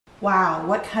Wow,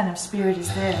 what kind of spirit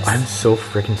is this? I'm so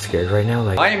freaking scared right now.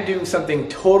 Like, I am doing something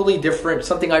totally different,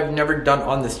 something I've never done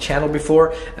on this channel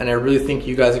before, and I really think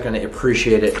you guys are gonna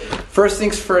appreciate it. First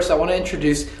things first, I wanna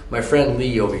introduce my friend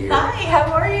Lee over here. Hi,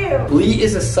 how are you? Lee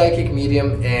is a psychic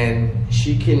medium, and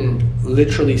she can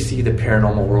literally see the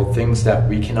paranormal world, things that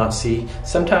we cannot see.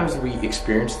 Sometimes we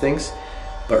experience things,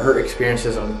 but her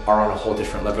experiences are on a whole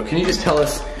different level. Can you just tell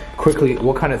us quickly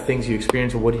what kind of things you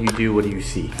experience, what do you do, what do you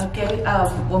see? Okay,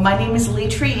 well my name is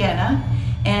Leitreanna,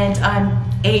 and I'm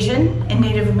Asian and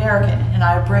Native American, and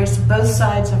I embrace both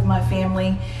sides of my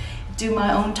family, do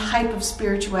my own type of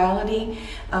spirituality.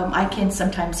 I can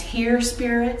sometimes hear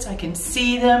spirits, I can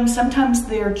see them, sometimes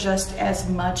they're just as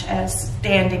much as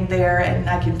standing there and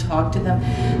I can talk to them.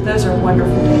 Those are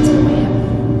wonderful days for me.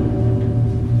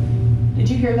 Did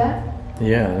you hear that?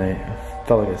 Yeah, and I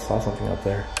felt like I saw something up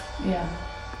there. Yeah.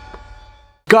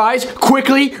 Guys,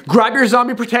 quickly grab your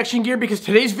zombie protection gear because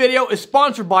today's video is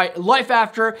sponsored by Life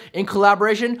After in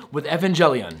collaboration with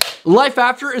Evangelion. Life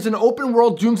After is an open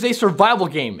world doomsday survival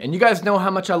game, and you guys know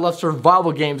how much I love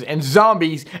survival games and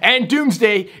zombies and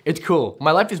doomsday. It's cool.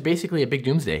 My life is basically a big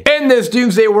doomsday. In this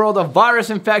doomsday world of virus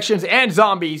infections and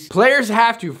zombies, players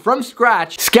have to, from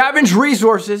scratch, scavenge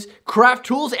resources, craft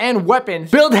tools and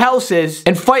weapons, build houses,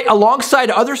 and fight alongside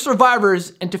other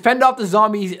survivors and to fend off the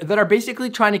zombies that are basically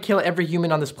trying to kill every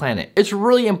human on this planet. It's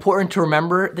really important to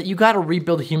remember that you gotta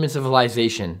rebuild human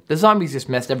civilization. The zombies just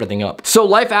messed everything up. So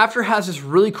Life After has this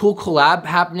really cool collab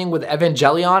happening with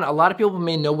Evangelion. A lot of people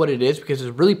may know what it is because it's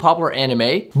a really popular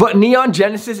anime, but Neon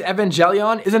Genesis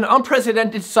Evangelion is an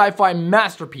unprecedented sci-fi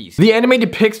masterpiece. The anime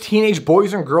depicts teenage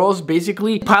boys and girls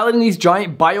basically piloting these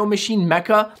giant biomachine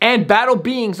mecha and battle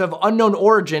beings of unknown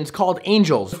origins called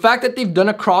angels. The fact that they've done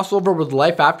a crossover with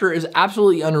Life After is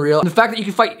absolutely unreal. And the fact that you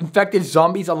can fight infected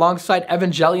zombies alongside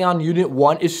Evangelion Unit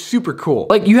 1 is super cool.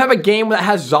 Like, you have a game that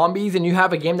has zombies and you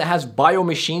have a game that has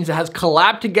biomachines that has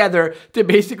collabed together to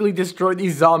basically destroy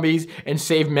these zombies and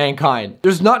save mankind.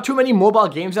 There's not too many mobile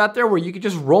games out there where you can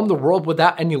just roam the world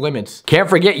without any limits. Can't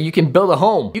forget, you can build a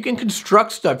home. You can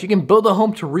construct stuff. You can build a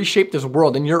home to reshape this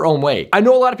world in your own way. I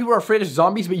know a lot of people are afraid of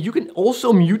zombies, but you can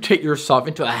also mutate yourself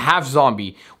into a half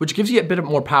zombie, which gives you a bit of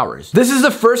more powers. This is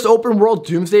the first open world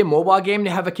doomsday mobile game to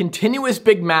have a continuous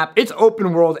big map. It's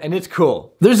open world and it's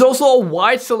cool. There's also a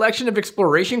wide selection of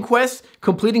exploration quests,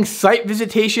 completing site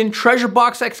visitation, treasure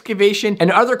box excavation,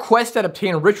 and other quests that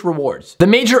obtain rich rewards. The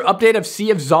major update of Sea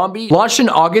of Zombie, launched in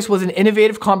August, was an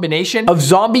innovative combination of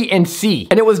zombie and sea,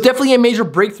 and it was definitely a major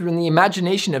breakthrough in the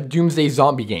imagination of doomsday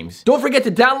zombie games. Don't forget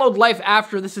to download Life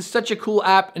After. This is such a cool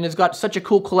app, and it's got such a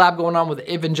cool collab going on with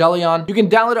Evangelion. You can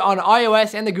download it on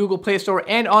iOS and the Google Play Store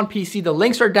and on PC. The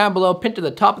links are down below, pinned to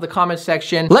the top of the comment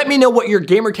section. Let me know what your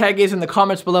gamer tag is in the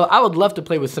comments below. I would love to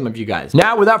play with some of you guys.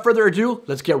 Now, without further ado,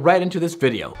 let's get right into this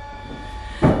video.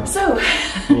 So,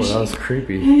 Oh, that was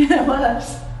creepy. Yeah, it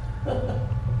was.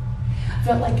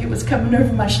 Felt like it was coming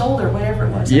over my shoulder, whatever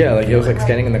it was. Yeah, like it was like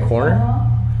standing in the corner.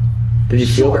 Did you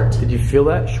feel Short. that? Did you feel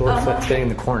that? Short standing in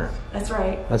the corner. That's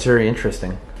right. That's very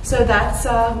interesting. So that's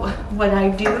what I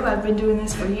do. I've been doing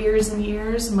this for years and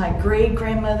years. My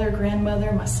great-grandmother,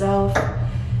 grandmother, myself,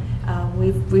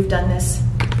 we've done this.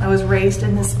 I was raised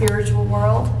in the spiritual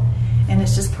world, and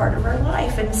it's just part of our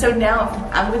life. And so now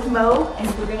I'm with Mo, and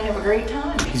we're gonna have a great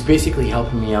time. He's basically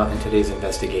helping me out in today's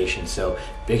investigation, so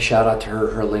big shout out to her.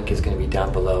 Her link is gonna be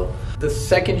down below. The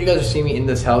second you guys are seeing me in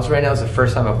this house right now is the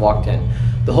first time I've walked in.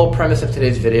 The whole premise of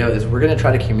today's video is we're gonna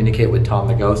try to communicate with Tom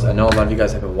the Ghost. I know a lot of you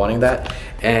guys have been wanting that,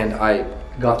 and I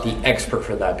got the expert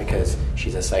for that because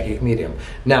she's a psychic medium.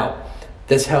 Now,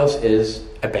 this house is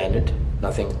abandoned,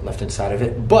 nothing left inside of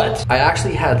it, but I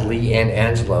actually had Lee and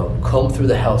Angelo comb through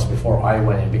the house before I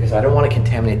went in because I don't want to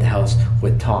contaminate the house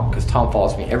with Tom, because Tom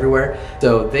follows me everywhere.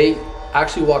 So they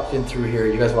actually walked in through here.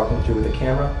 You guys walked in through with the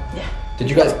camera? Yeah. Did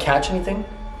you guys catch anything?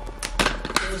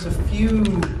 There was a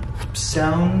few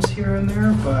sounds here and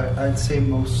there, but I'd say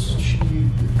most, she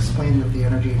explained that the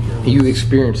energy here was You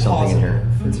experienced something in here.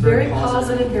 It's very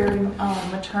positive, very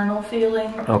maternal feeling.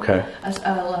 Okay.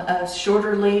 A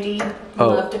shorter lady who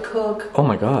loved to cook. Oh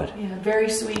my God. Yeah, very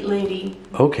sweet lady.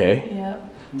 Okay. Yeah.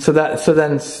 So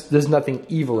then there's nothing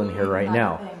evil in here right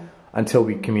now Nothing. until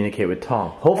we communicate with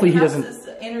Tom. Hopefully he doesn't.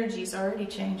 The energy's already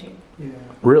changing. Yeah.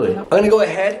 Really? I'm gonna go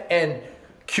ahead and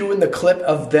cue in the clip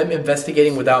of them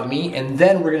investigating without me, and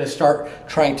then we're gonna start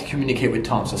trying to communicate with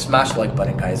Tom. So smash the like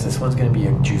button, guys. This one's gonna be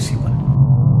a juicy one.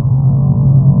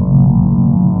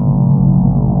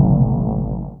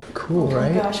 Cool,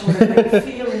 right? Oh my gosh, what a great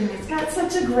feeling. It's got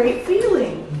such a great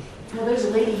feeling. Well, there's a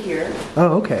lady here.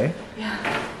 Oh, okay.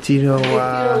 Yeah. Do you know, I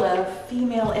feel a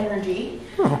female energy.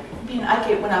 Oh.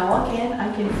 When I walk in,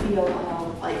 I can feel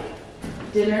like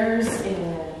dinners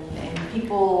and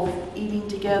people eating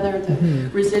together, the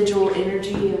residual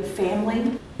energy of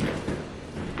family.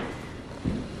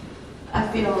 I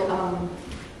feel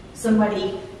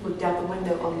somebody looked out the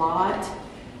window a lot.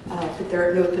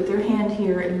 They would put their hand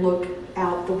here and look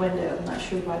out the window. I'm not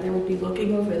sure why they would be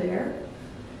looking over there.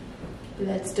 But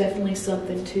that's definitely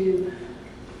something to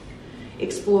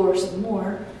explore some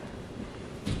more.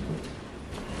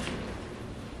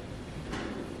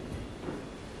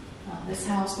 This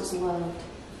house was loved.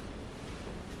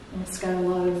 And it's got a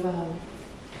lot of,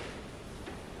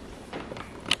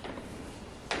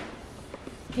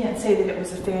 can't say that it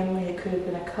was a family. It could have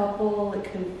been a couple. It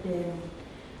could have been,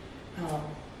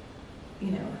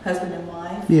 you know, husband and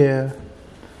wife. Yeah.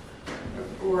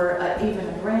 Or even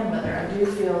a grandmother. I do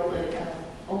feel like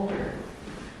older.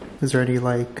 Is there any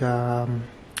like, are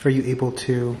you able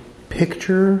to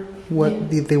picture what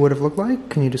they would have looked like?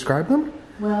 Can you describe them?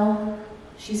 Well,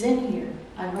 she's in here.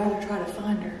 I'd rather try to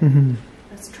find her.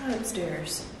 Let's try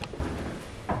upstairs.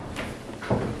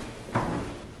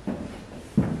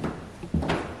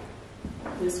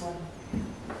 This one.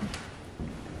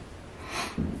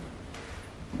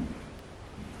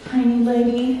 Tiny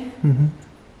lady.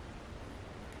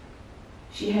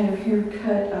 She had her hair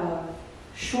cut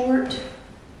short.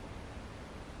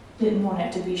 Didn't want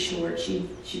it to be short. She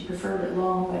preferred it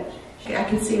long, but I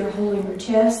could see her holding her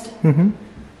chest. In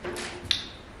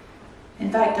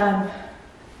fact,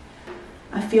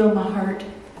 I feel my heart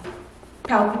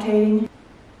palpitating.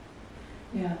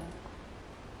 Yeah.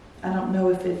 I don't know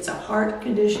if it's a heart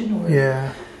condition or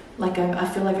like I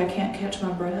feel like I can't catch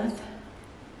my breath.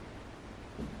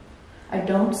 I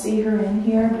don't see her in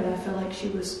here, but I feel like she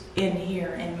was in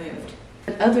here and moved.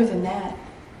 But other than that,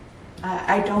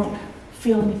 I don't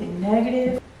feel anything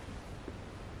negative.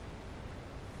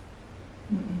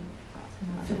 I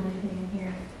don't feel anything in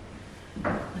here.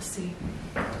 Let's see.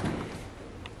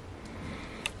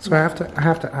 So I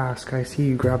have to ask. I see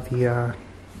you grab the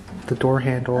door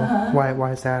handle.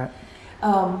 Why is that?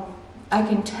 I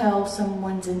can tell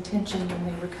someone's intention when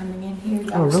they were coming in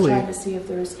here. I Oh, was really? trying to see if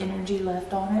there was energy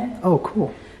left on it. Oh,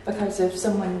 cool. Because if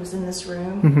someone was in this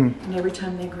room, and every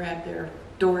time they grabbed their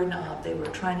doorknob, they were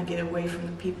trying to get away from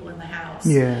the people in the house.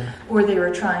 Yeah. Or they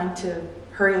were trying to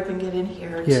hurry up and get in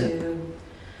here to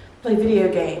play video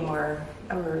game, or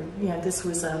you know, this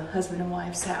was a husband and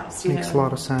wife's house. Makes a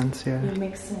lot of sense. Yeah. It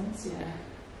makes sense.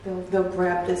 Yeah. They'll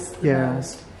grab this the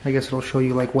most. I guess it'll show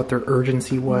you like what their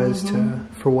urgency was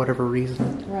for whatever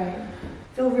reason. Right.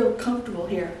 Feel real comfortable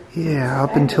here. Yeah,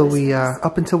 up until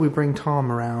we bring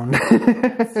Tom around.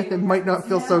 It might not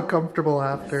feel so comfortable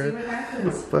after. Let's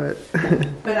see what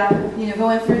happens. But I'm, you know,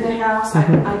 going through the house,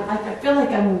 I feel like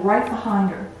I'm right behind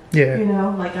her. Yeah. You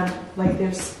know,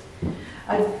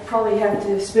 I'd probably have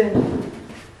to spend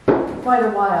quite a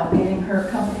while getting her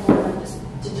comfortable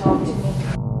enough to talk to me.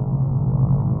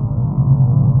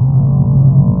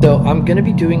 So I'm gonna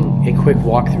be doing a quick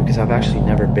walkthrough because I've actually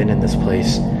never been in this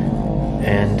place,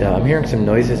 and I'm hearing some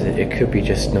noises. It could be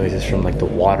just noises from like the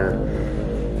water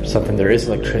or something. There is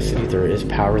electricity, there is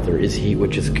power, there is heat,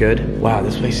 which is good. Wow,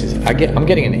 this place is, I'm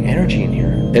getting an energy in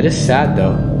here. It is sad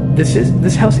though.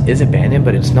 This house is abandoned,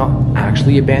 but it's not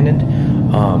actually abandoned.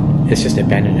 It's just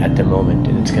abandoned at the moment,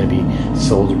 and it's gonna be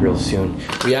sold real soon.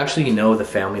 We actually know the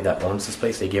family that owns this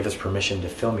place. They gave us permission to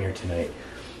film here tonight,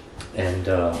 and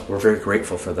we're very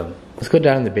grateful for them. Let's go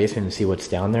down in the basement and see what's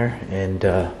down there, and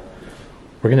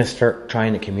we're gonna start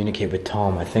trying to communicate with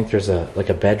Tom. I think there's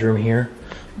a bedroom here.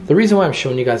 The reason why I'm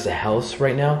showing you guys the house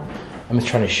right now, I'm just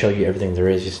trying to show you everything there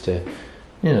is, just to,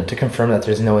 you know, to confirm that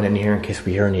there's no one in here in case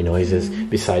we hear any noises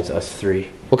besides us three.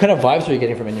 What kind of vibes are you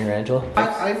getting from in here, Angela?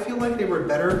 I feel like they were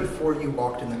better before you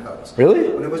walked in the house. Really?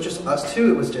 When it was just us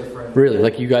two, it was different. Really?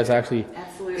 Like you guys actually...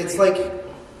 Absolutely. It's like,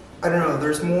 I don't know,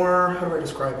 there's more, how do I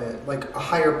describe it? Like a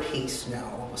higher pace now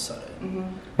all of a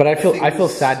sudden. But I feel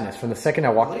sadness from the second I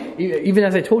walked. Really? Even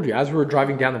as I told you, as we were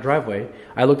driving down the driveway,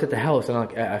 I looked at the house and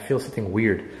I feel something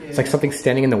weird. Yeah. It's like something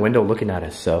standing in the window looking at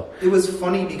us. So it was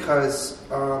funny because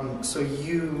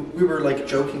we were like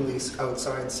jokingly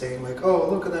outside saying like, oh,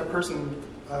 look at that person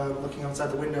looking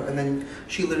outside the window, and then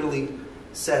she literally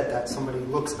said that somebody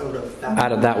looks out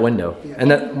of that window. Yeah. And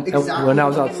that exactly when I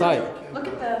was outside. Look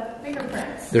at the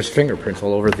fingerprints. There's fingerprints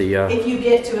all over the... If you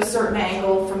get to a certain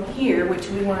angle from here, which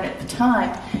we weren't at the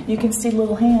time, you can see a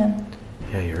little hand.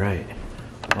 Yeah, you're right.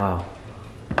 Wow.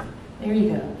 There you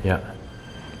go. Yeah,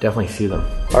 definitely see them.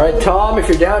 All right, Tom, if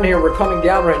you're down here, we're coming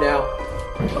down right now.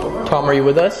 Tom, are you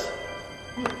with us?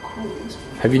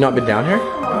 Have you not been down here?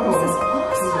 Oh,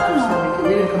 this is awesome. We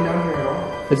didn't come down here at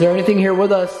all. Is there anything here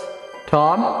with us?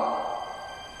 Tom?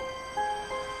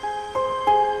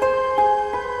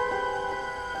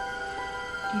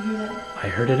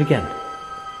 heard it again.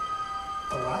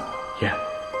 A what? Yeah.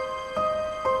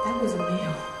 That was a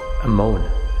meal. A moan.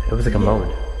 It was like a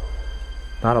moan.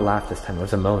 Not a laugh this time, it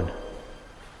was a moan.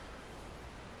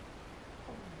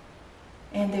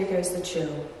 And there goes the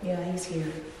chill. Yeah, he's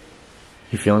here.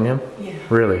 You feeling him? Yeah.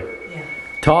 Really? Yeah.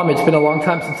 Tom, it's been a long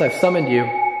time since I've summoned you.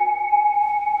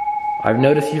 I've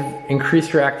noticed you've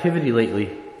increased your activity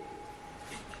lately.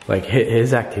 Like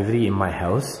his activity in my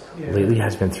house lately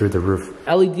has been through the roof.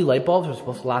 LED light bulbs are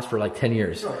supposed to last for like 10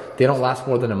 years. They don't last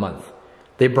more than a month.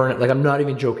 They burn it, like I'm not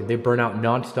even joking, they burn out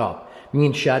nonstop. Me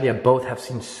and Shadia both have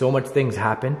seen so much things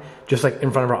happen, just like in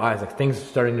front of our eyes, like things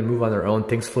starting to move on their own,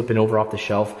 things flipping over off the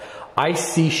shelf. I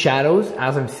see shadows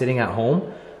as I'm sitting at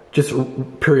home, just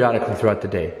periodically throughout the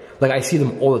day. Like I see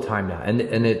them all the time now, and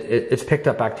it's picked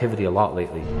up activity a lot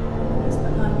lately. He's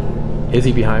behind you. Is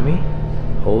he behind me?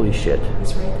 Holy shit.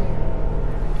 He's right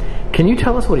there. Can you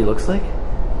tell us what he looks like?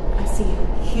 I see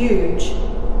him huge.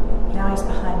 Now he's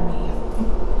behind me.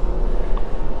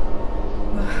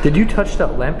 Did you touch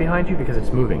that lamp behind you? Because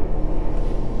it's moving.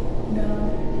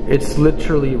 No. It's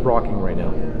literally rocking right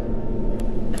now.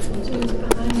 I told you he's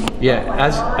behind me. Yeah,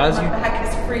 oh my back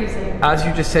is freezing. As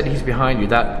you just said, he's behind you.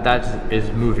 That is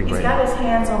moving right now. He's got his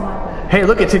hands on my back. Hey,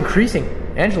 look, it's increasing.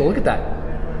 Angela, look at that.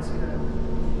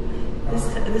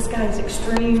 This guy is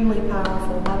extremely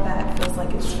powerful. My back feels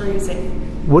like it's freezing.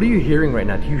 What are you hearing right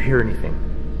now? Do you hear anything?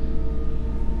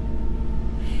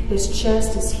 His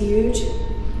chest is huge.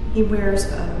 He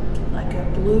wears like a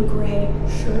blue-gray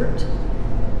shirt.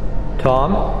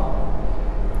 Tom?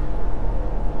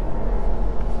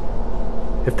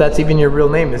 If that's even your real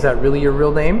name, is that really your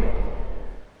real name?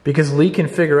 Because Lee can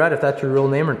figure out if that's your real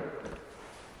name or...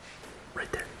 Right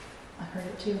there. I heard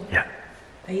it too. Yeah.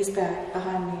 He's back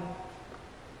behind me.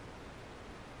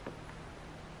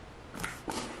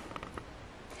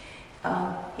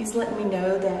 He's letting me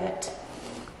know that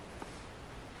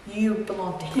you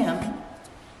belong to him.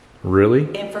 Really?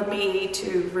 And for me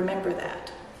to remember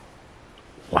that.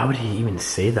 Why would he even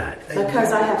say that?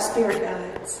 Because I have spirit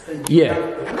guides. Yeah.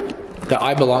 That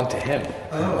I belong to him.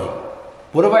 Oh.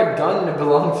 What have I done to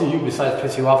belong to you besides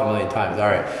piss you off a million times?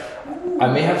 Alright.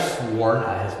 I may have sworn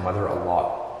at his mother a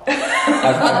lot.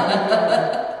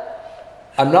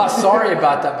 I'm not sorry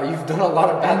about that, but you've done a lot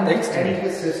of bad things to me. And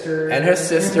his sister. And her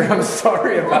sister, I'm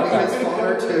sorry about His that.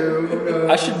 father too.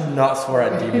 I should not swear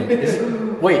at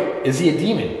demon. Wait, is he a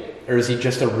demon? Or is he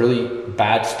just a really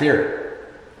bad spirit?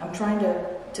 I'm trying to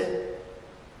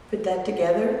put that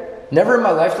together. Never in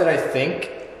my life did I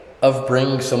think of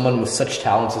bringing someone with such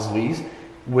talents as Lee's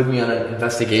with me on an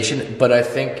investigation, but I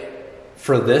think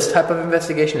for this type of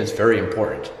investigation it's very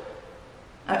important.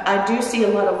 I do see a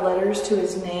lot of letters to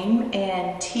his name,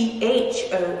 and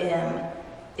THOM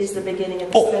is the beginning of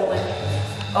the spelling.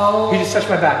 Oh. He just touched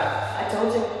my back. I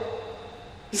told you.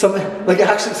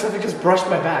 Something just brushed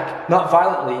my back. Not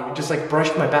violently, just like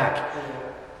brushed my back.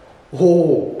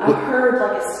 Oh. I heard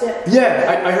like a step.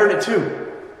 Yeah, I heard it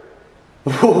too.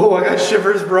 Oh, I got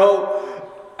shivers, bro.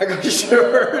 I got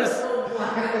shivers.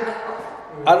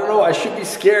 I don't know, I should be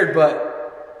scared, but...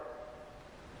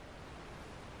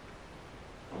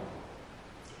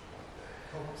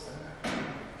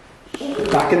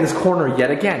 Back in this corner yet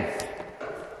again.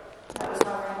 That was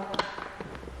not right.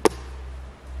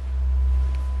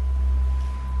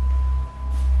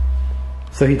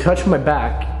 So he touched my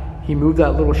back. He moved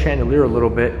that little chandelier a little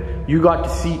bit. You got to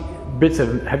see bits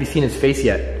of... Have you seen his face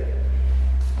yet?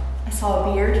 I saw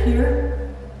a beard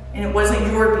here, and it wasn't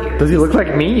your beard. Does he look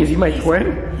like me? Is he my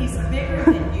twin? He's bigger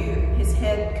than you. His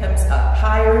head comes up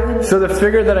higher than you. So the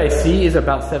figure that I see is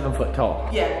about 7 foot tall.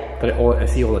 Yeah. But I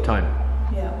see all the time.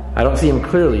 Yeah. I don't see him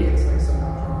clearly.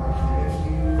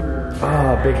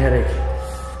 Ah, big headache.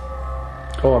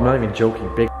 Oh, I'm not even joking.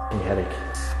 Big headache.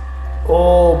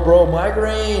 Oh, bro,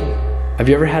 migraine. Have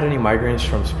you ever had any migraines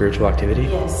from spiritual activity?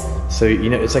 Yes. So, you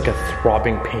know, it's like a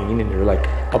throbbing pain and you're like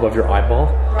above your eyeball.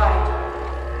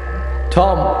 Right.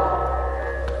 Tom,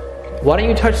 why don't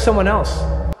you touch someone else?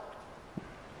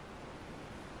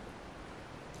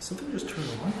 Something just turned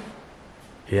on.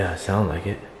 Yeah, sound like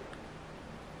it.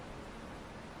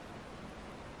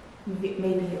 Maybe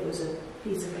it was a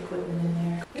piece of equipment in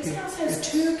there. This house has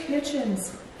 2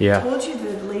 kitchens. Yeah. I told you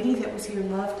the lady that was here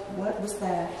loved. What was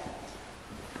that?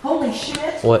 Holy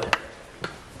shit. What?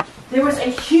 There was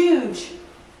a huge.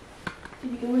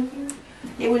 Did you go in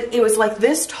here? It was like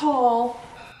this tall.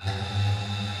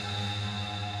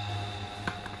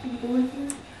 Did you go in here?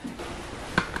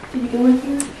 Did you go in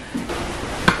here?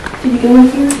 Did you go in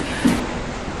here?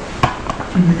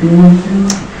 Did you go in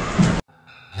here?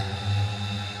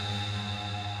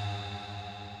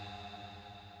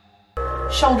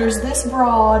 shoulders this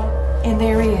broad, and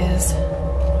there he is.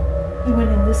 He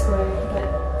went in this way,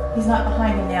 but he's not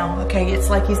behind me now. Okay, it's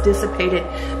like he's dissipated.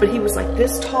 But he was like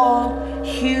this tall,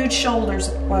 huge shoulders,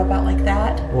 well, about like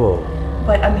that. Whoa.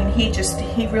 But I mean, he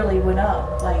really went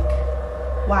up. Like,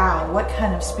 wow, what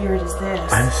kind of spirit is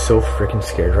this? I'm so freaking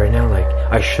scared right now. Like,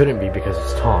 I shouldn't be because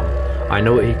it's Tom. I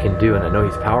know what he can do and I know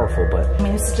he's powerful, but... I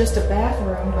mean, it's just a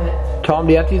bathroom, but... Tom,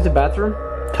 do you have to use the bathroom?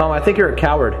 Tom, I think you're a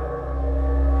coward.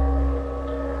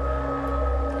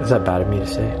 Is that bad of me to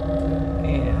say?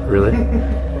 Yeah. Really?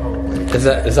 Is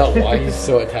that why he's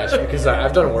so attached? Because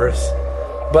I've done worse.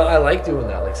 But I like doing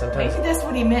that, like sometimes... Maybe that's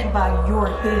what he meant by "you're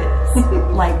his."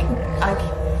 Like,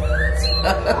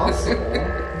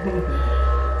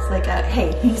 it's like,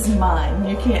 hey, he's mine.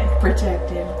 You can't protect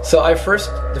him. So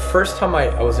the first time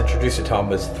I was introduced to Tom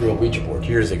was through a Ouija board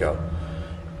years ago.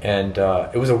 And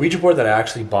it was a Ouija board that I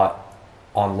actually bought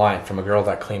online from a girl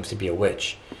that claims to be a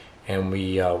witch. And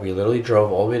we literally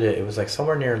drove all the way to, it was like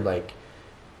somewhere near like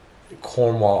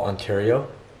Cornwall, Ontario.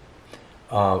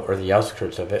 Or the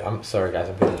outskirts of it. I'm sorry guys,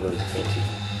 I'm being really fancy.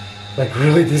 Like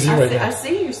really dizzy right now. I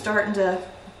see you're starting to...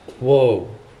 Whoa.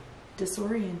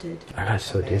 Disoriented. I got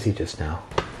so dizzy just now.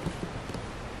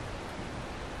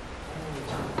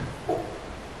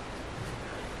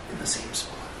 In the same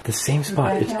spot. The same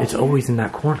spot. It's always in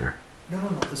that corner. No,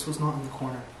 this was not in the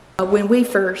corner. When we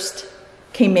first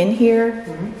came in here,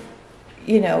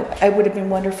 you know, it would have been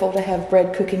wonderful to have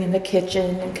bread cooking in the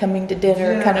kitchen and coming to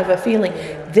dinner, kind of a feeling.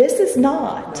 This is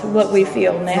not what we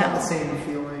feel now. It's not the same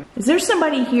feeling. Is there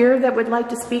somebody here that would like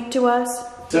to speak to us?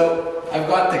 So I've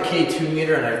got the K2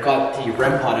 meter and I've got the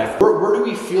REM pod. Where do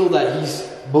we feel that he's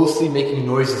mostly making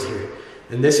noises here?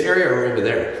 In this area or over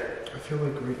there? I feel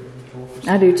like right in the middle.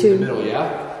 I do too. In the middle,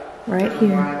 yeah? Right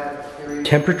here.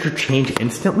 Temperature change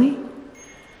instantly?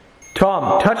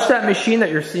 Tom, touch that machine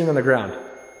that you're seeing on the ground.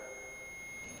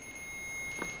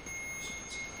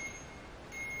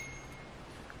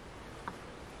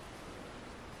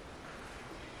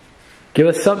 Give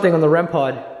us something on the REM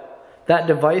pod. That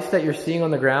device that you're seeing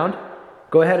on the ground,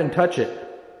 go ahead and touch it.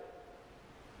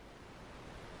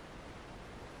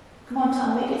 Come on,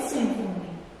 Tom, make it sing for me.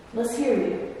 Let's hear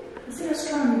you. Let's see how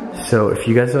strong you are. So if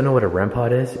you guys don't know what a REM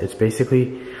pod is, it's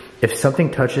basically, if something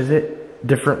touches it,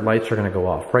 different lights are going to go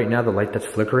off. Right now, the light that's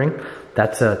flickering,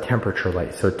 that's a temperature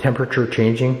light. So temperature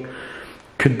changing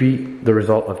could be the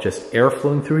result of just air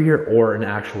flowing through here or an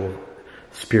actual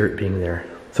spirit being there.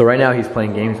 So right now he's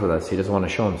playing games with us. He doesn't want to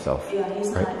show himself. Yeah, he's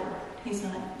right? not. He's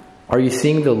not. Are you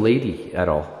seeing the lady at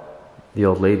all? The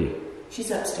old lady?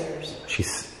 She's upstairs.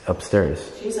 She's upstairs.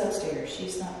 She's upstairs.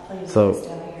 She's not playing games So,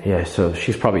 down here. yeah, so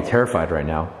she's probably terrified right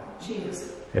now. She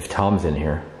is. If Tom's in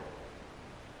here.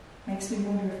 Makes me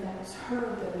wonder if that was her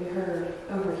that we heard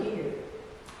over here.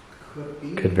 Could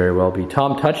be. Could very well be.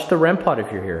 Tom, touch the REM pod if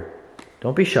you're here.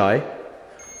 Don't be shy.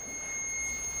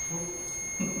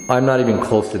 I'm not even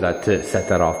close to that to set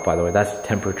that off, by the way. That's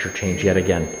temperature change yet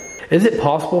again. Is it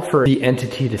possible for the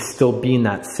entity to still be in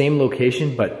that same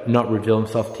location but not reveal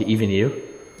himself to even you?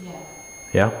 Yeah.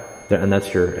 Yeah? And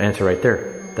that's your answer right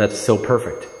there. That's so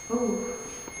perfect. Ooh.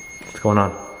 What's going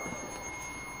on?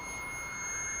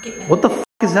 Get mad. What the f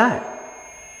is that?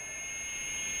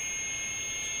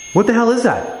 What the hell is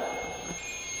that?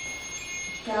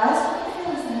 Guys, what the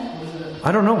hell is that?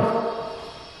 I don't know.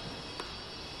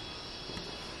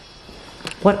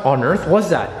 What on earth was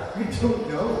that? I don't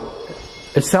know.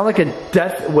 It sounded like a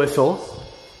death whistle.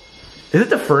 Is it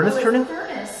the furnace turning? The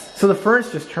furnace. So the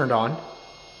furnace just turned on.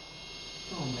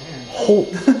 Oh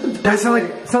man. That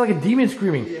sounded like a demon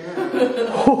screaming.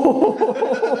 Yeah.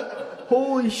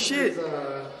 Holy shit.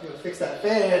 Fix that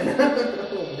fan.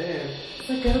 Oh man. It's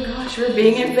like, oh gosh, we're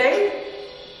being invaded.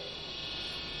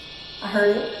 I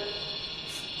heard it.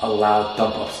 A loud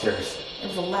thump upstairs. It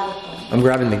was a loud one. I'm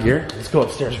grabbing the gear. Let's go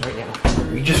upstairs right now.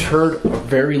 We just heard a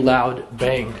very loud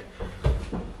bang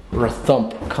or a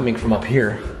thump coming from up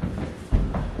here.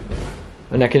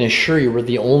 And I can assure you we're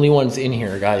the only ones in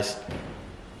here, guys.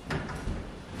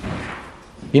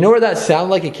 You know where that sounded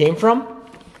like it came from?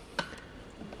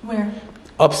 Where?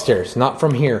 Upstairs, not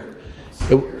from here.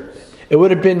 It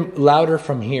would have been louder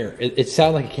from here. It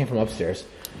sounded like it came from upstairs.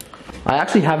 I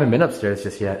actually haven't been upstairs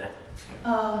just yet.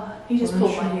 He just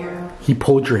pulled my hair. He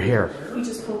pulled your hair. He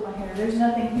just pulled my hair. There's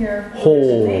nothing here.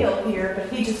 Oh. There's a nail here, but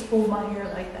he just pulled my hair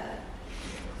like that.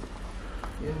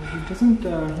 Yeah, he doesn't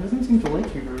seem to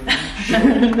like you very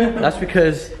much. That's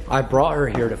because I brought her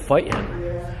here to fight him.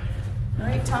 Yeah. All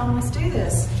right, Tom, let's do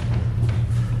this.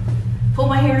 Pull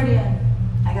my hair again.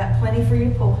 I got plenty for you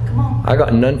to pull. Come on. I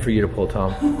got none for you to pull,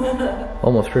 Tom.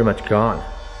 Almost pretty much gone.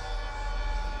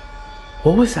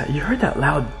 What was that? You heard that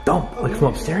loud thump, like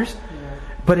from upstairs?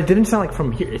 But it didn't sound like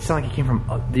from here. It sounded like it came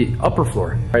from the upper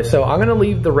floor. All right, so I'm gonna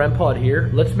leave the REM pod here.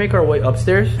 Let's make our way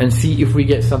upstairs and see if we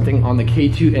get something on the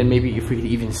K2 and maybe if we could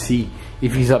even see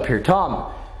if he's up here.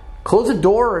 Tom, close the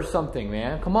door or something,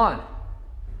 man. Come on.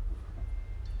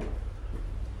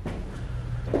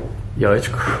 Yo, it's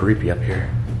creepy up here.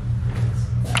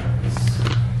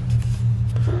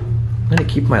 I'm gonna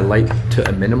keep my light to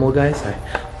a minimal, guys.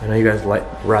 I know you guys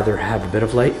rather have a bit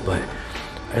of light, but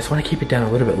I just want to keep it down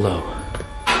a little bit low.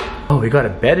 Oh, we got a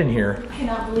bed in here. I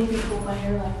cannot believe he pulled my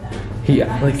hair like that.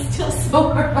 Yeah, like still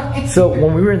sore. So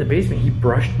when we were in the basement, he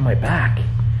brushed my back,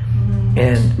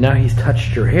 and now he's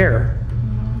touched your hair.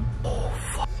 Oh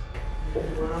fuck!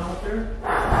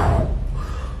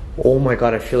 Oh my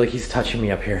god, I feel like he's touching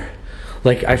me up here.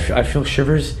 Like I feel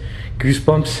shivers,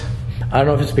 goosebumps. I don't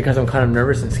know if it's because I'm kind of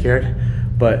nervous and scared,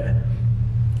 but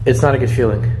it's not a good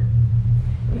feeling.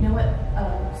 You know what?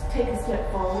 Take a step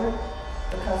forward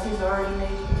because he's already made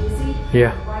you dizzy.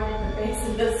 Yeah. Right in the base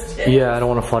of the stairs. Yeah, I don't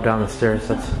want to fall down the stairs.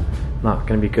 That's not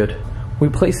going to be good. We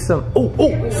placed some.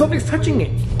 Oh, something's touching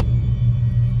it.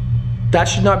 That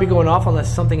should not be going off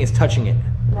unless something is touching it.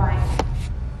 Right.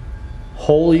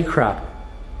 Holy crap.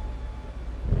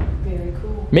 Very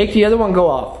cool. Make the other one go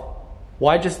off.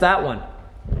 Why just that one?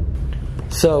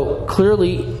 So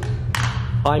clearly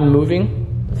I'm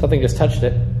moving. Something just touched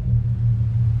it.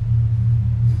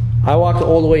 I walked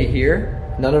all the way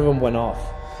here. None of them went off.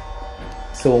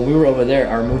 So when we were over there,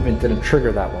 our movement didn't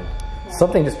trigger that one.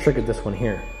 Something just triggered this one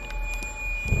here.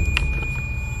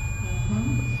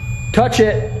 Touch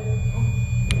it.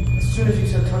 As soon as you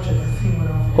said touch it, the thing went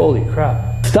off. Holy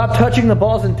crap. Stop touching the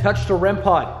balls and touch the REM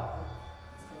pod.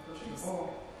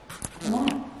 Come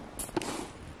on.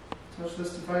 Touch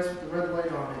this device with the red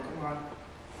light on it. Come on.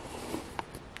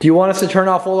 Do you want us to turn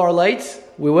off all our lights?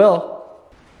 We will.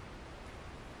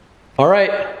 All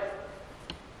right.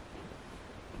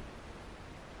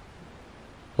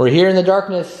 We're here in the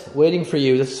darkness, waiting for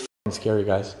you. This is fucking scary,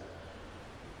 guys.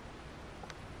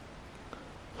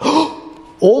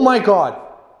 Oh my god.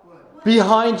 What?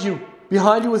 Behind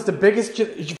you is the biggest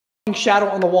shadow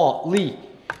on the wall. Lee,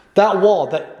 that wall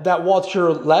to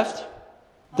your left,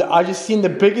 I just seen the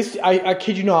biggest, I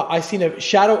kid you not, I seen a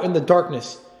shadow in the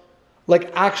darkness.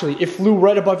 Like actually, it flew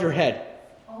right above your head.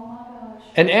 Oh my gosh.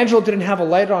 And Angela didn't have a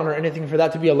light on or anything for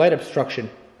that to be a light obstruction.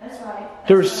 That's right.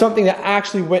 There was something that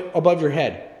actually went above your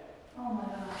head. Oh my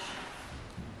gosh.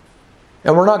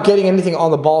 And we're not getting anything on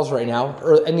the balls right now,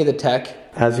 or any of the tech.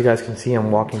 As you guys can see,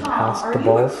 I'm walking past the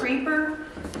balls. Are you a creeper?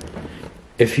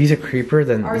 If he's a creeper,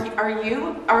 then... Are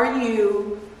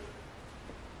you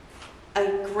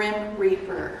a Grim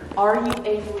Reaper? Are you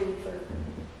a Reaper?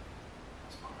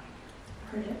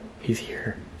 Heard it? He's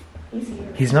here. He's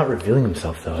here. He's not revealing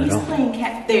himself though, He's I don't. playing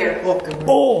cat there.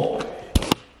 Oh!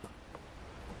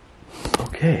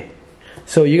 Okay.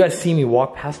 So you guys see me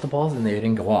walk past the balls and they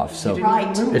didn't go off, so...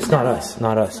 Right. It's not us,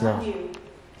 not us, no. You.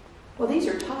 Well, these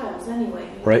are tiles anyway.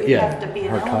 Right, You yeah. have to be an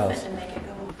Hard elephant tiles. to make it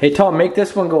go. Hey Tom, make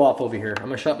this one go off over here. I'm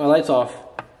gonna shut my lights off.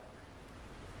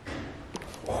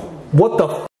 What the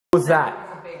f was that?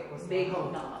 Big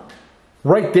knob.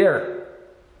 Right there.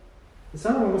 It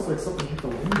sounded almost like something hit the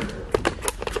window.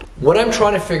 What I'm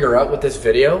trying to figure out with this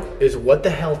video is what the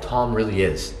hell Tom really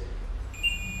is.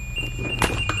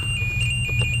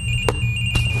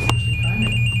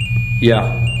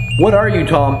 Yeah. What are you,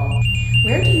 Tom?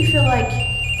 Where do you feel like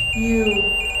you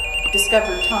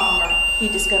discovered Tom or he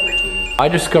discovered you? I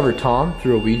discovered Tom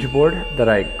through a Ouija board that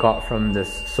I got from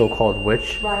this so-called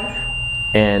witch. Right.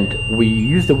 And we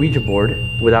used the Ouija board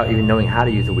without even knowing how to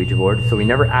use the Ouija board, so we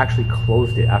never actually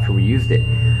closed it after we used it.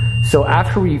 So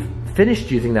after we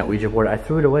finished using that Ouija board, I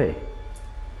threw it away.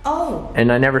 Oh.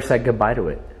 And I never said goodbye to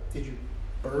it. Did you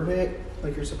burn it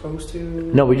like you're supposed to?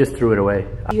 No, we just threw it away.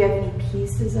 Do you have any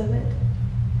pieces of it?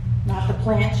 Not the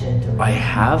planchette? Or I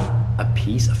have a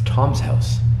piece of Tom's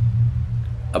house.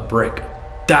 A brick.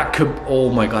 That could, oh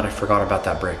my god, I forgot about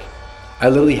that brick. I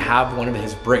literally have one of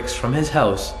his bricks from his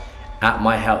house at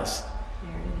my house. There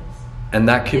it is. And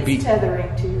that could be,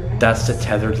 tethering to your house. that's the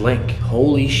tethered link.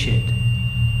 Holy shit.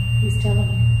 He's telling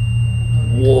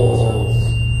you. Whoa.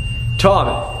 Tom,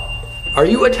 are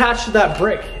you attached to that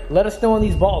brick? Let us know on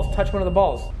these balls. Touch one of the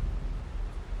balls.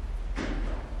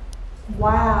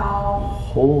 Wow.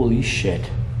 Holy shit.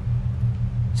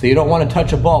 So you don't want to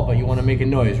touch a ball, but you want to make a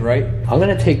noise, right? I'm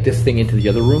going to take this thing into the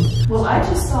other room. Well, I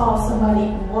just saw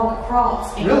somebody walk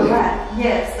across and go back.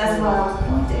 Yes, that's what I was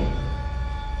pointing.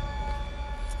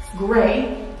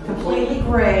 Gray, completely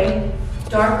gray,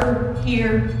 darker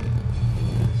here.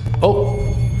 Oh,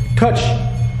 touch.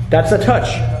 That's a touch.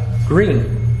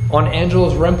 Green on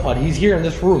Angela's REM pod. He's here in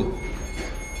this room.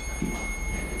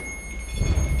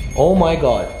 Oh my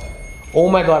god. Oh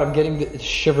my god, I'm getting the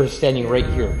shivers standing right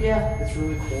here. Yeah. It's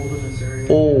really cold in this area.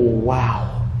 Oh,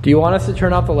 wow. Do you want us to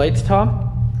turn off the lights,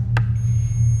 Tom?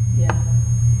 Yeah.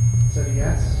 Said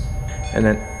yes. And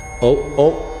then,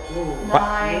 oh.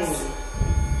 Nice.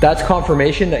 That's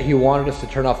confirmation that he wanted us to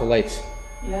turn off the lights.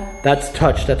 Yeah. That's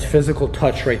touch. That's physical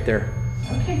touch right there.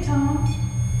 Okay, Tom.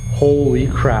 Holy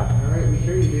crap. Alright, we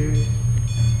hear you, dude.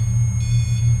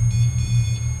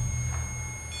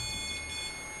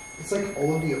 It's like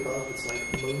all of the above. It's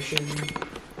like motion,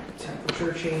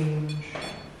 temperature change.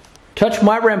 Touch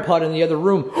my REM pod in the other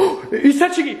room. He's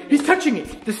touching it. He's touching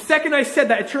it. The second I said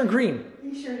that, it turned green.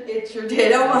 It sure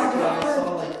did. Oh my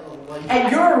God.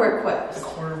 At your request.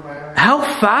 How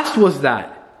fast was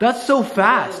that? That's so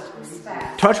fast.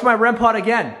 Touch my REM pod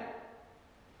again.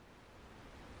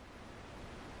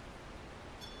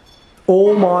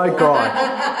 Oh my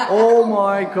god. Oh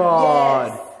my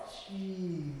god.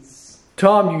 Jeez.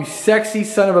 Tom, you sexy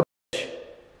son of a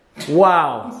bitch.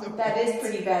 Wow. That is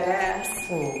pretty badass.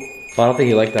 Oh. I don't think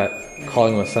he liked that.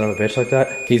 Calling him a son of a bitch like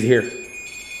that. He's here.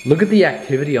 Look at the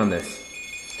activity on this.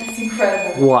 That's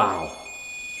incredible. Wow.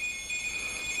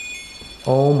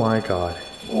 Oh my god.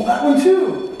 Oh, that one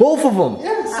too. Both of them.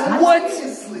 Yes. What?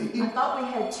 I thought we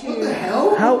had two. What the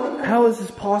hell? How is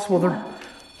this possible? They're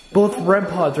both REM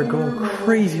pods are going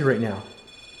crazy right now.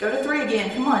 Go to 3 again.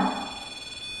 Come on.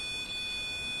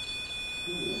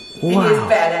 Wow. He is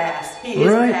badass. He is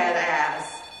Right. badass.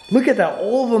 Look at that,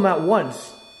 all of them at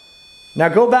once. Now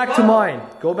go back to mine.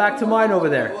 Go back to mine over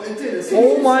there. Well, it did.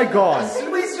 Oh my god.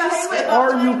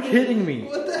 Are Are you kidding me?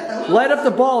 What the hell? Light up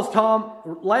the balls, Tom.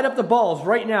 Light up the balls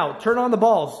right now. Turn on the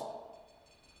balls.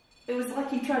 It was like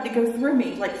he tried to go through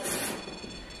me. Like,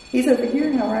 he's over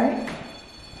here now, right?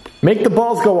 Make the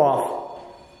balls go off.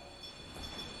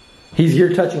 He's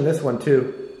here touching this one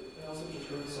too. I also just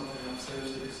heard something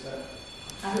upstairs that you said.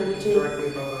 I heard it too. Directly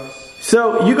above us.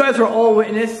 So you guys are all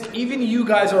witness. Even you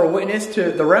guys are a witness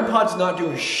to the REM pod's not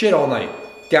doing shit all night.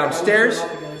 Downstairs,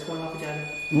 It's going off again.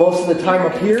 most of the time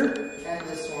up here. And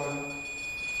this one.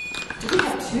 Do we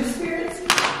have 2 spirits?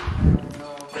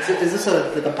 Is this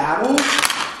a battle?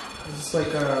 Is this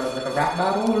like a rap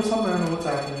battle or something? I don't know what's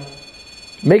happening.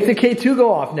 Make the K2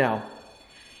 go off now.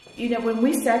 You know, when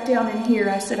we sat down in here,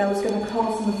 I said I was going to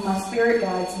call some of my spirit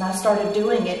guides, and I started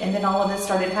doing it, and then all of this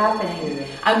started happening. Yeah.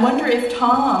 I wonder if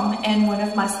Tom and one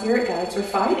of my spirit guides are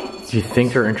fighting. Do you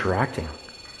think they're interacting?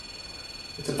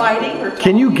 It's a Fighting or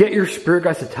Can you talking? get your spirit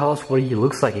guys to tell us what he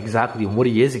looks like exactly and what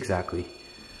he is exactly?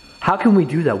 How can we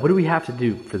do that? What do we have to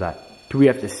do for that? Do we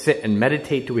have to sit and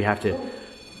meditate? Do we have to...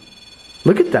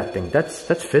 Look at that thing. That's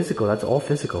physical. That's all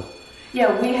physical.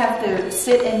 Yeah, we have to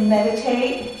sit and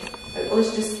meditate.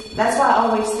 That's why I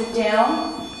always sit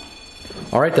down.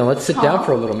 All right, then let's sit down Tom?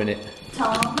 for a little minute.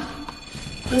 Tom,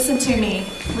 listen to me.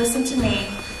 Listen to me.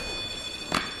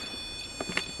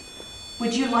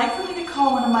 Would you like for me to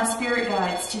call one of my spirit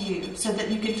guides to you so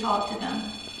that you can talk to them?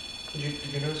 Did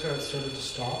you notice how it started to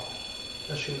stop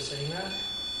as she was saying that?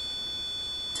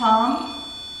 Tom,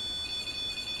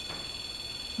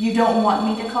 you don't want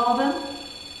me to call them?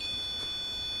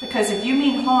 Because if you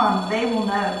mean harm, they will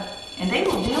know, and they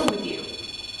will deal with you.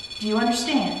 Do you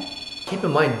understand? Keep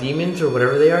in mind, demons or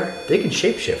whatever they are, they can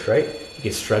shapeshift, right? He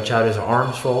can stretch out his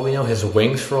arms for all we know, his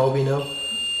wings for all we know.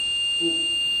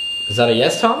 Is that a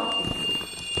yes, Tom?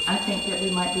 I think that we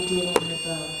might be dealing with,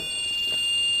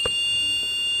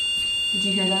 did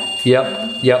you hear that?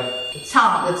 Yep.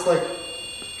 Tom. It's like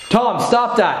Tom,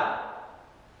 stop that.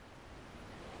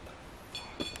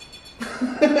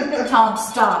 Tom,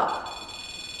 stop.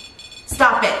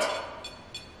 Stop it.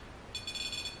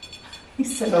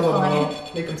 He's so tell them,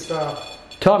 defiant. make them stop.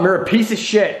 Tom, you're a piece of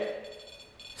shit.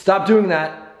 Stop doing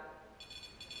that.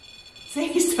 See,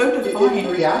 he's so It defiant.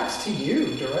 reacts to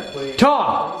you directly.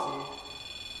 Tom!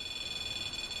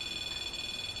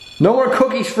 No more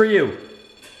cookies for you.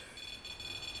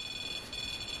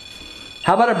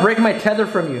 How about I break my tether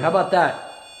from you? How about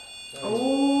that? Now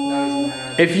he's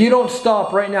mad. If you don't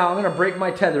stop right now, I'm going to break my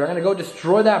tether. I'm going to go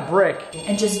destroy that brick.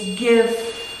 And just give.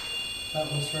 That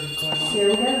one started going on. Here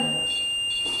we go.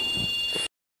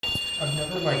 I've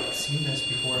never seen this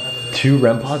before ever. 2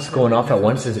 REM pods going off at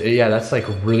once is, yeah, that's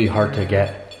really hard to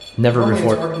get. Never Normally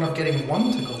before. It's hard enough getting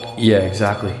one to go off. Yeah,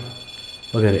 exactly.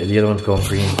 Look at it. The other one's going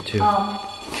green too.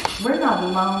 We're not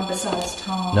alone besides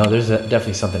Tom. No, there's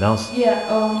definitely something else.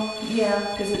 Yeah, yeah,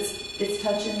 because it's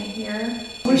touching me here.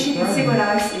 Wish you could see what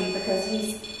I see because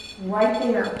he's right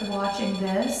there watching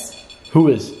this. Who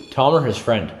is? Tom or his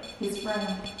friend? His friend.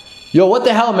 Yo, what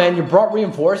the hell, man? You brought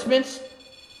reinforcements?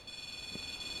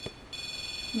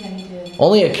 Yeah, he did.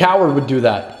 Only a coward would do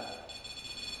that.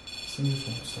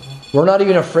 We're not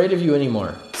even afraid of you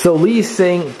anymore. So Lee's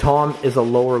saying Tom is a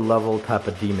lower level type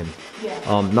of demon.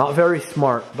 Yeah. Not very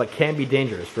smart, but can be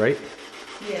dangerous, right?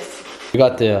 Yes. We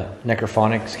got the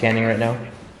necrophonic scanning right now.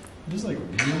 This is like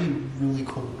really, really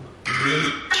cool.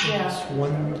 Really, Yeah. Just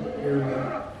one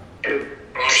area.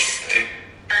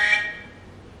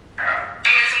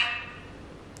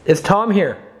 Is Tom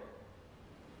here?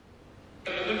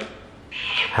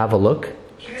 Have a look.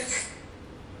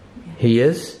 He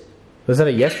is? Was that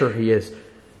a yes or he is?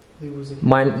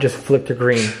 Mine just flipped to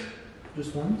green.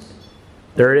 Just once?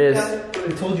 There it is. I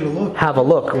told you to look. Have a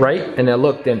look, right? And I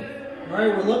looked and...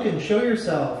 Alright, we're looking. Show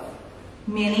yourself.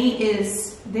 Minnie,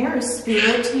 is there a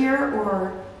spirit here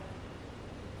or...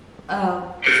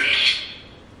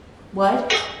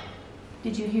 What?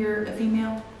 Did you hear a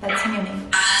female? That's Minnie.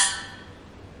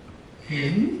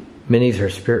 Minnie? Minnie's her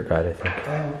spirit guide, I think.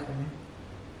 Oh, okay.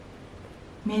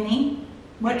 Minnie,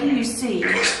 what do you see?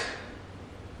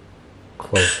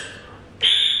 Close.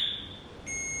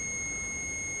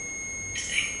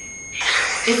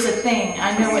 It's a thing.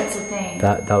 I know it's a thing.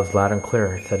 That was loud and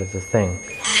clear. It said it's a thing.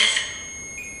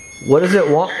 What does it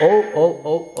want?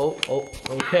 Oh,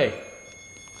 okay.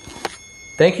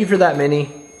 Thank you for that, Minnie.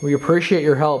 We appreciate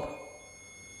your help.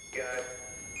 It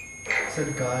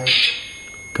said guide.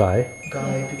 Guide?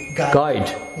 Guide.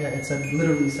 Yeah, it said,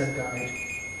 literally said guide.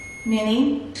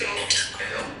 Minnie,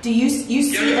 do you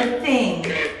see a thing?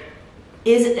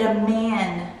 Is it a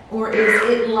man or is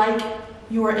it like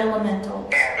your elemental?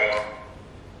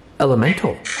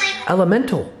 Elemental.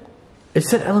 Elemental. It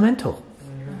said elemental.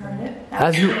 I heard it.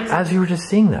 As you were just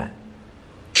saying that.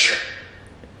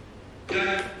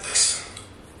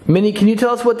 Minnie, can you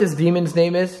tell us what this demon's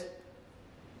name is?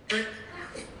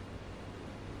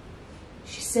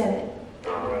 She said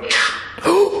it.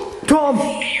 Tom!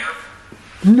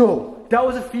 No, that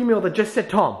was a female that just said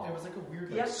Tom. It was like a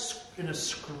weird, like, in a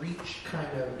screech kind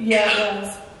of. Yeah, it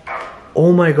was.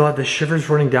 Oh my god, the shiver's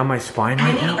running down my spine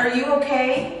right Minnie, now. are you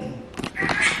okay?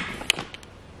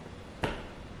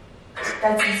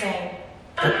 That's insane.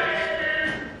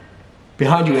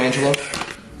 Behind you, Angela.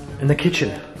 In the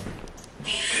kitchen.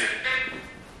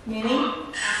 Minnie,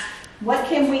 what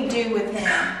can we do with him?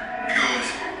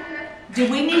 Do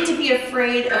we need to be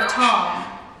afraid of Tom?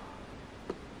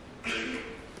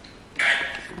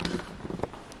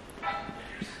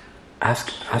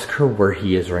 Ask her where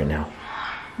he is right now.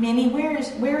 Minnie, where is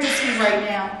he right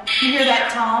now? You hear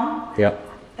that, Tom? Yep.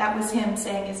 That was him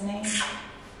saying his name.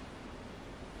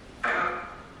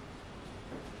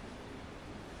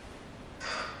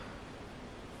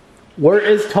 Where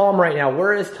is Tom right now?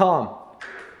 Where is Tom?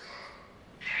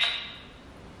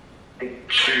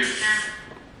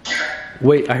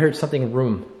 Wait, I heard something in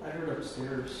room. I heard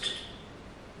upstairs.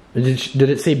 Did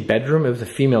it say bedroom? It was a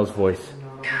female's voice. I'm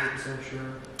not 100% sure.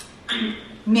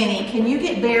 Minnie, can you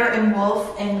get Bear and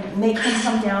Wolf and make him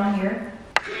come down here?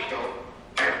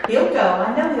 He'll go.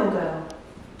 I know he'll go.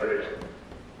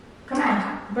 Come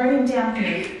on, bring him down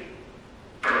here.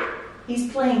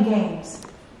 He's playing games.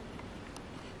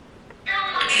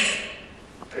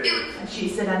 And she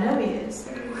said, I know he is.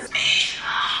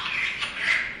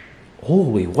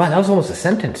 Holy wow, that was almost a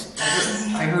sentence.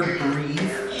 I heard breathe,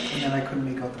 and then I couldn't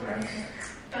make out the rest.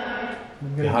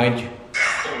 Behind you.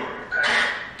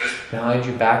 Behind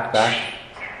you, back.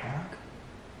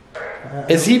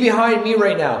 Is he behind me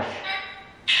right now?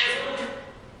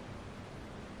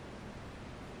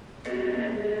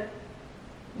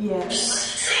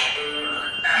 Yes.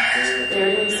 There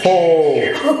it is. Oh.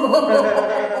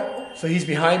 So he's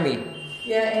behind me.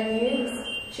 Yeah, and he is.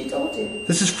 She told you.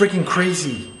 This is freaking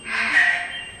crazy.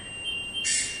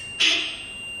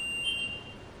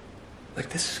 Like,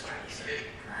 this is crazy.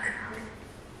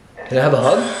 Can I have a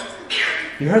hug?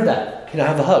 You heard that. Can I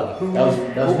have a hug? That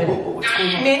was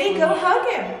Minnie. Minnie, go hug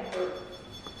him.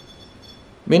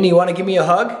 Minnie, you want to give me a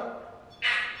hug?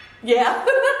 Yeah.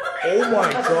 Oh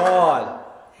my god.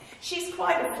 She's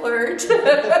quite a flirt.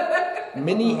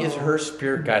 Minnie is her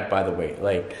spirit guide, by the way.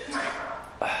 Like,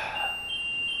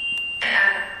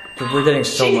 we're getting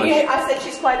so much. I said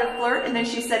she's quite a flirt, and then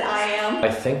she said I am. I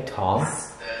think Tom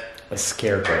is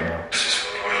scared right now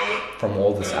from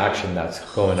all this action that's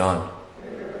going on.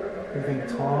 You think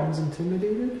Tom's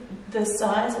intimidated? The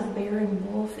size of Bear and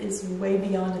Wolf is way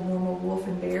beyond a normal wolf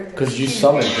and bear. Because you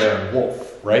summoned Bear and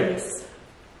Wolf, right? Yes.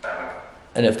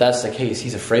 And if that's the case,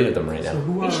 he's afraid of them right now.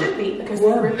 He should be, because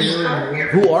they're ripping apart.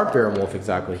 Who are Bear and Wolf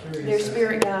exactly? They're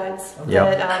spirit guides.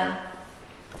 Yep. That,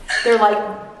 they're like,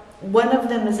 one of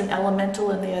them is an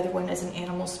elemental and the other one is an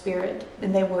animal spirit.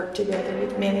 And they work together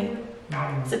with Minnie.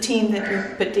 It's a team that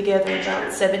we put together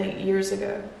about 70 years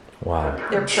ago. Wow.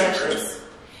 They're precious.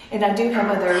 And I do have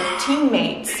other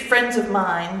teammates, friends of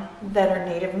mine that are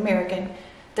Native American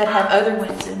that have other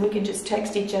ones, and we can just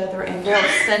text each other and they'll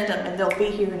send them and they'll be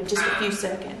here in just a few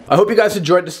seconds. I hope you guys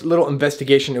enjoyed this little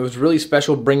investigation. It was really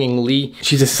special bringing Lee.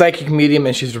 She's a psychic medium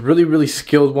and she's a really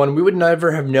skilled one. We would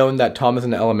never have known that Tom is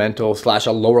an elemental /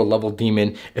 a lower level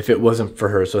demon if it wasn't for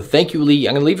her. So thank you, Lee.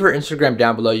 I'm gonna leave her Instagram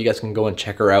down below. You guys can go and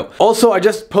check her out. Also, I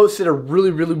just posted a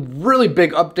really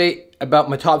big update about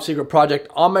my top secret project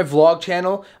on my vlog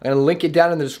channel. I'm gonna link it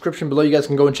down in the description below. You guys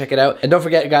can go and check it out. And don't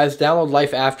forget, guys, download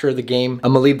Life After the game.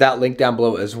 I'm gonna leave that link down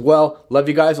below as well. Love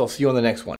you guys. I'll see you on the next one.